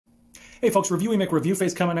Hey folks, Reviewing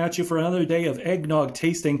McReviewface coming at you for another day of eggnog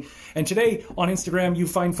tasting. And today on Instagram, you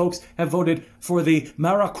fine folks have voted for the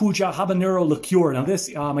Maracuja Habanero Likör. Now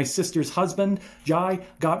this, my sister's husband, Jai,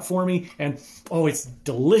 got for me. And oh, it's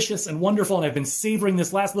delicious and wonderful. And I've been savoring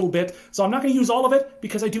this last little bit. So I'm not going to use all of it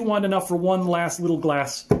because I do want enough for one last little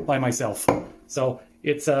glass by myself. So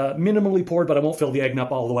it's minimally poured, but I won't fill the egg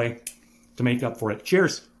up all the way to make up for it.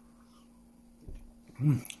 Cheers.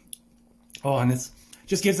 Oh, and it's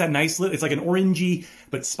just gives that nice, it's like an orangey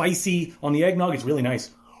but spicy on the eggnog. It's really nice.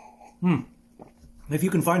 If you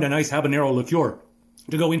can find a nice habanero liqueur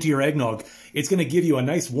to go into your eggnog, it's going to give you a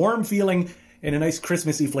nice warm feeling and a nice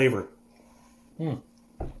Christmassy flavor. The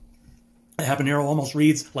habanero almost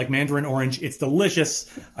reads like mandarin orange. It's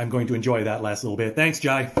delicious. I'm going to enjoy that last little bit. Thanks,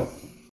 Jai.